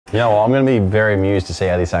You know what, I'm going to be very amused to see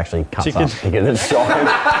how this actually cuts up because it's solid.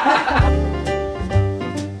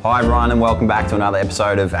 Hi everyone and welcome back to another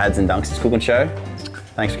episode of Ads and Dunks' Cooking Show.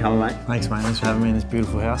 Thanks for coming, mate. Thanks, mate. Thanks for having me in this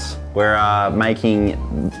beautiful house. We're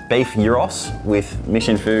making beef gyros with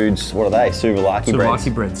Mission Foods, what are they? Souvlaki breads.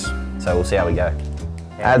 Souvlaki breads. So we'll see how we go.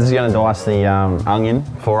 Ads is going to dice the onion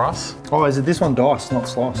for us. Oh, is it this one diced, not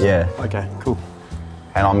sliced? Yeah. Okay, cool.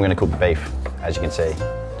 And I'm going to cook the beef, as you can see.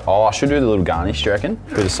 Oh, I should do the little garnish, do you reckon?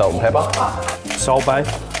 Bit of salt and pepper. Salt Bay.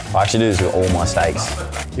 I actually do this with all my steaks.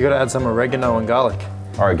 You got to add some oregano and garlic.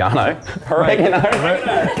 Oregano? Oregano?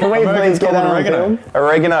 Can we please get that oregano?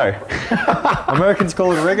 Oregano. Americans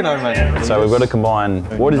call it oregano, mate. So we've got to combine,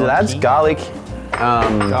 what is it, Ads? Garlic,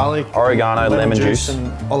 garlic, oregano, lemon juice.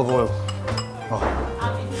 And olive oil. Oh.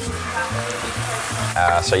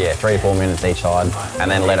 So yeah, 3 to 4 minutes each side, and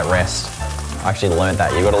then let it rest. I actually learned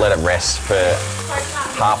that. You've got to let it rest for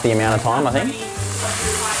half the amount of time, I think,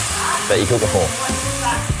 that you cook it for.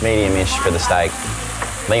 Medium-ish for the steak.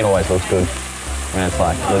 Lean always looks good when it's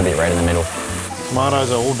like a little bit red in the middle.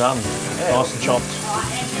 Tomatoes are all done. Yeah. Nice and chopped.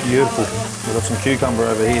 Beautiful. We've got some cucumber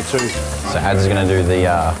over here too. So Ads is going to do the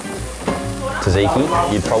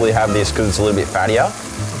tzatziki. You'd probably have this, because it's a little bit fattier,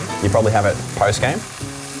 you'd probably have it post-game,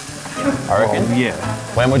 I reckon. Oh, yeah.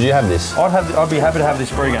 When would you have this? I'd be happy to have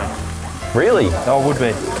this pre-game. Really? I would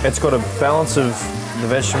be. It's got a balance of the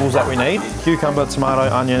vegetables that we need. Cucumber, tomato,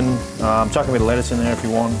 onion, chuck a bit of lettuce in there if you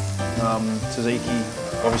want.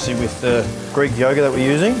 Tzatziki, obviously with the Greek yogurt that we're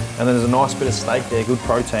using. And then there's a nice bit of steak there, good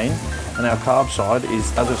protein. And our carb side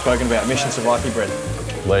is, as we've spoken about, Mission Souvlaki bread.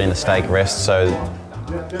 Letting the steak rest, so,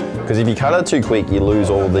 because if you cut it too quick, you lose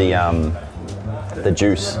all the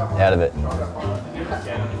juice out of it.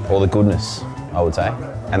 All the goodness, I would say.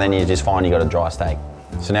 And then you just find you got a dry steak.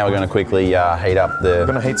 So now we're going to quickly heat up the... We're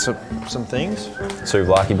going to heat some things.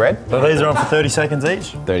 Souvlaki bread. So these are on for 30 seconds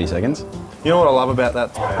each. 30 seconds. You know what I love about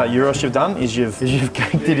that gyros you've done is you've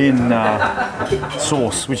caked it in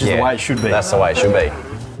sauce, which is the way it should be. That's the way it should be.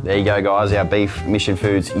 There you go, guys. Our beef Mission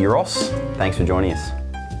Foods gyros. Thanks for joining us.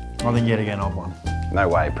 I think yet again I've won. No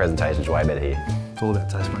way. Presentation's way better here. It's all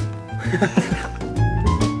about taste, mate.